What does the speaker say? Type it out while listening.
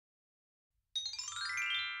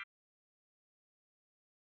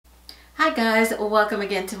Hi guys, welcome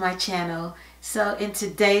again to my channel. So in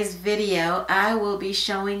today's video, I will be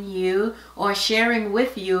showing you or sharing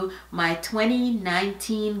with you my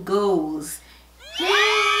 2019 goals. Yay!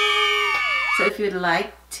 So if you'd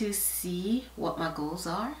like to see what my goals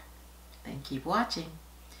are, then keep watching.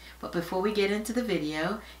 But before we get into the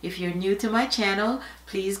video, if you're new to my channel,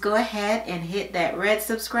 please go ahead and hit that red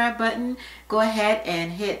subscribe button. Go ahead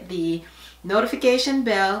and hit the notification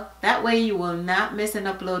bell. That way you will not miss an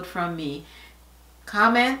upload from me.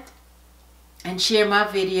 Comment and share my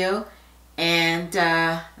video, and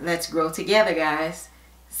let's grow together, guys.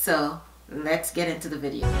 So let's get into the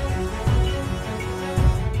video.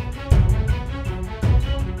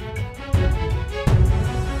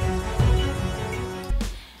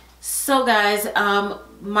 So guys,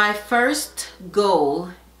 my first goal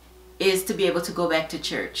is to be able to go back to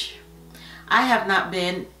church. I have not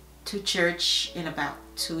been to church in about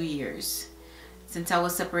 2 years. Since I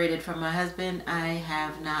was separated from my husband, I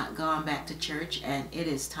have not gone back to church, and it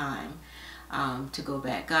is time to go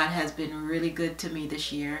back. God has been really good to me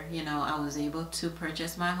this year. You know, I was able to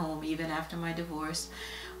purchase my home even after my divorce.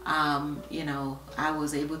 You know, I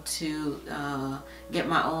was able to get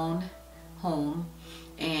my own home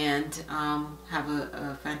and have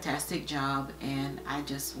a fantastic job, and I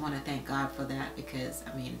just want to thank God for that, because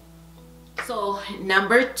I mean, so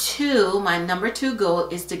my number two goal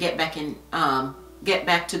is to get back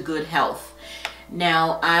to good health.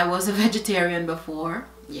 Now, I was a vegetarian before,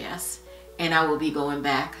 yes, and I will be going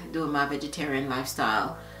back doing my vegetarian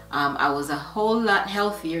lifestyle. I was a whole lot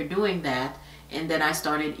healthier doing that, and then I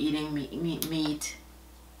started eating meat,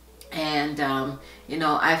 and you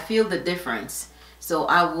know, I feel the difference. So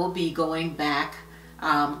I will be going back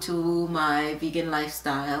to my vegan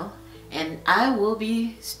lifestyle, and I will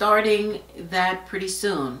be starting that pretty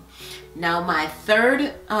soon. Now, my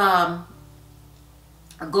third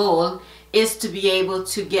goal is to be able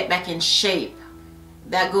to get back in shape.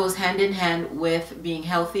 That goes hand in hand with being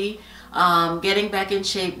healthy. Getting back in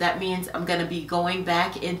shape, that means I'm going to be going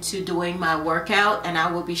back into doing my workout, and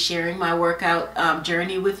I will be sharing my workout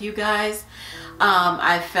journey with you guys.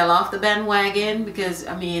 I fell off the bandwagon because,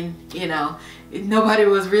 I mean, you know, nobody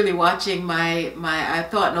was really watching I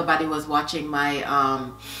thought nobody was watching my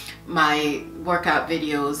my workout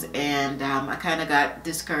videos, and I kind of got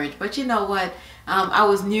discouraged. But you know what, I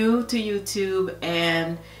was new to YouTube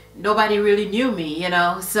and nobody really knew me, you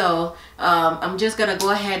know, so I'm just gonna go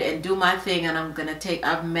ahead and do my thing, and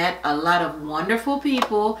I've met a lot of wonderful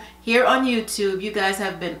people here on YouTube. You guys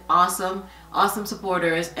have been awesome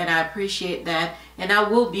supporters, and I appreciate that. And I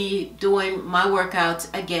will be doing my workouts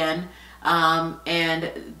again,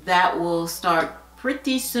 and that will start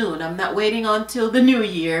pretty soon. I'm not waiting until the new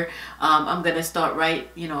year. I'm gonna start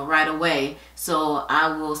right away. So I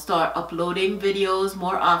will start uploading videos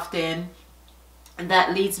more often, and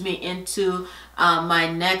that leads me into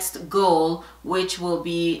my next goal, which will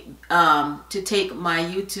be to take my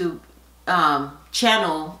YouTube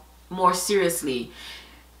channel more seriously.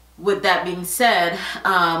 With that being said,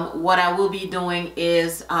 what I will be doing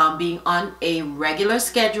is being on a regular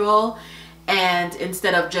schedule, and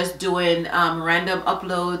instead of just doing random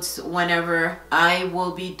uploads whenever, I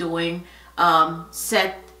will be doing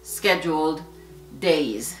set scheduled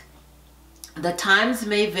days. The times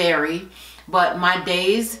may vary, but my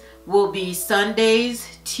days will be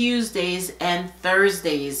Sundays, Tuesdays, and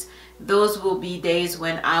Thursdays. Those will be days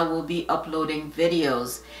when I will be uploading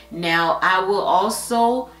videos. Now, I will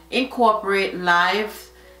also incorporate live,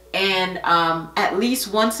 and at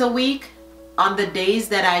least once a week on the days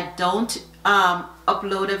that I don't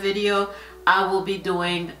upload a video, I will be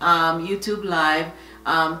doing YouTube live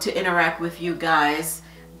to interact with you guys.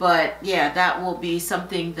 But yeah, that will be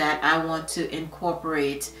something that I want to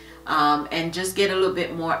incorporate and just get a little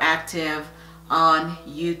bit more active on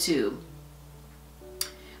YouTube.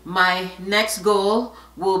 My next goal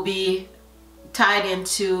will be tied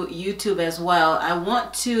into YouTube as well. I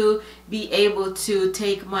want to be able to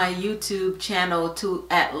take my YouTube channel to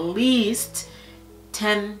at least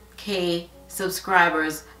 10K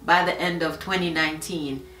subscribers by the end of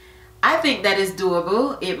 2019. I think that is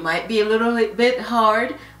doable. It might be a little bit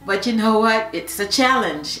hard, but you know what? It's a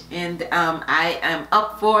challenge, and I am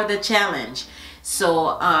up for the challenge.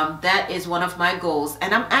 So that is one of my goals,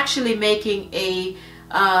 and I'm actually making a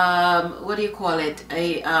what do you call it,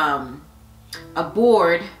 a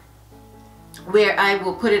board where I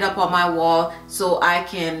will put it up on my wall, so I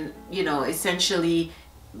can, you know, essentially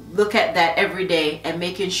look at that every day and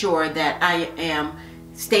making sure that I am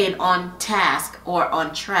staying on task or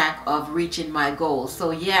on track of reaching my goals.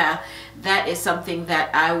 So yeah, that is something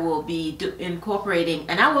that I will be incorporating,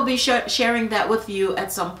 and I will be sharing that with you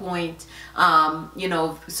at some point, you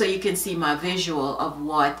know, so you can see my visual of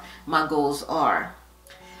what my goals are.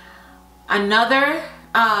 Another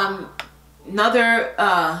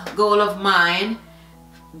goal of mine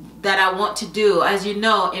that I want to do, as you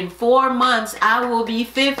know, in 4 months I will be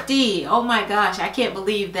 50. Oh my gosh, I can't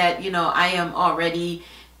believe that, you know, I am already,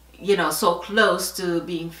 you know, so close to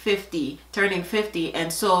being 50, turning 50.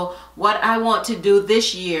 And so what I want to do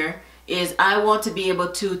this year is I want to be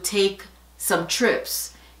able to take some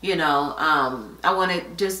trips, you know. I want to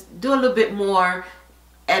just do a little bit more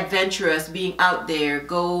adventurous, being out there,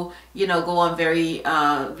 go, you know, go on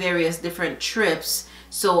various different trips.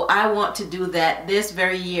 So I want to do that this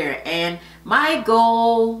very year. And my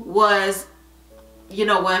goal was, you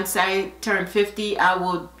know, once I turn 50, I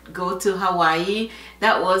will go to Hawaii.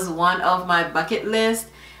 That was one of my bucket list.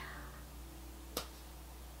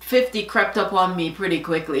 50 crept up on me pretty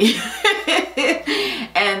quickly.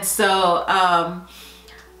 And so,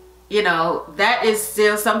 you know, that is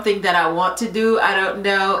still something that I want to do. I don't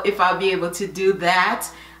know if I'll be able to do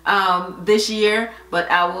that this year, but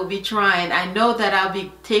I will be trying. I know that I'll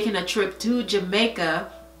be taking a trip to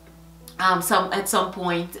Jamaica at some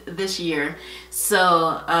point this year.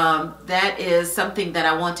 So that is something that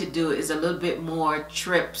I want to do, is a little bit more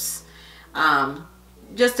trips,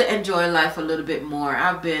 just to enjoy life a little bit more.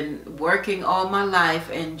 I've been working all my life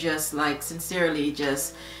and just like sincerely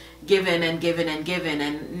just giving and giving and giving,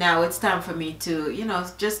 and now it's time for me to, you know,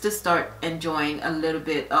 just to start enjoying a little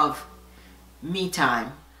bit of me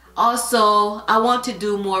time. Also, I want to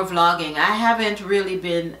do more vlogging. I haven't really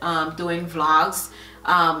been doing vlogs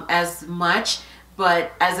as much,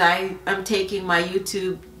 but as I am taking my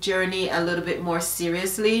YouTube journey a little bit more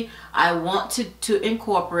seriously, I want to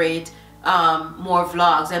incorporate more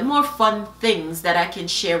vlogs and more fun things that I can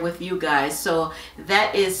share with you guys. So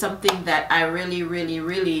that is something that I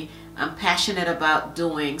really am passionate about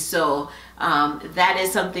doing. So that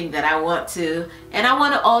is something that I want to, and I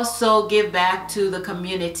want to also give back to the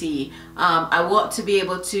community. I want to be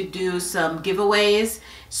able to do some giveaways.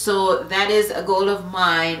 So that is a goal of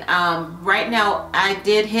mine. Right now I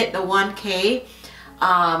did hit the 1K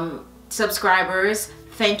subscribers.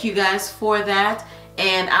 Thank you guys for that.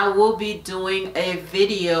 And I will be doing a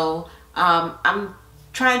video. I'm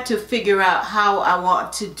trying to figure out how I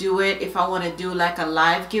want to do it, if I want to do like a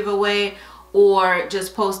live giveaway or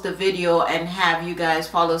just post a video and have you guys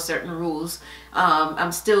follow certain rules.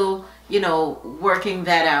 I'm still, you know, working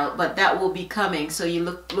that out, but that will be coming, so you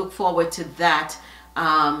look forward to that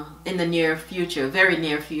in the near future, very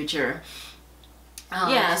near future.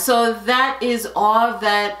 Yeah, so that is all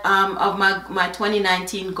that of my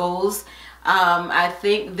 2019 goals. I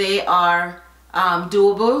think they are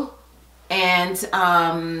doable, and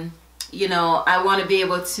you know, I want to be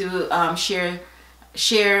able to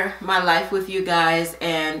share my life with you guys,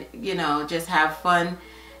 and you know, just have fun.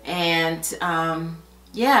 And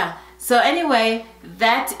yeah, so anyway,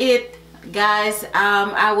 that's it, guys.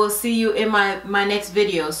 I will see you in my next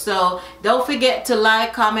video. So don't forget to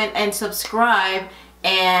like, comment, and subscribe,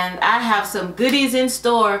 and I have some goodies in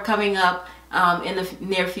store coming up in the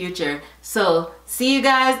near future. So see you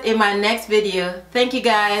guys in my next video. Thank you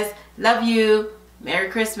guys. Love you. Merry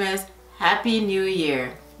Christmas. Happy New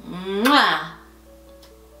Year. Mwah.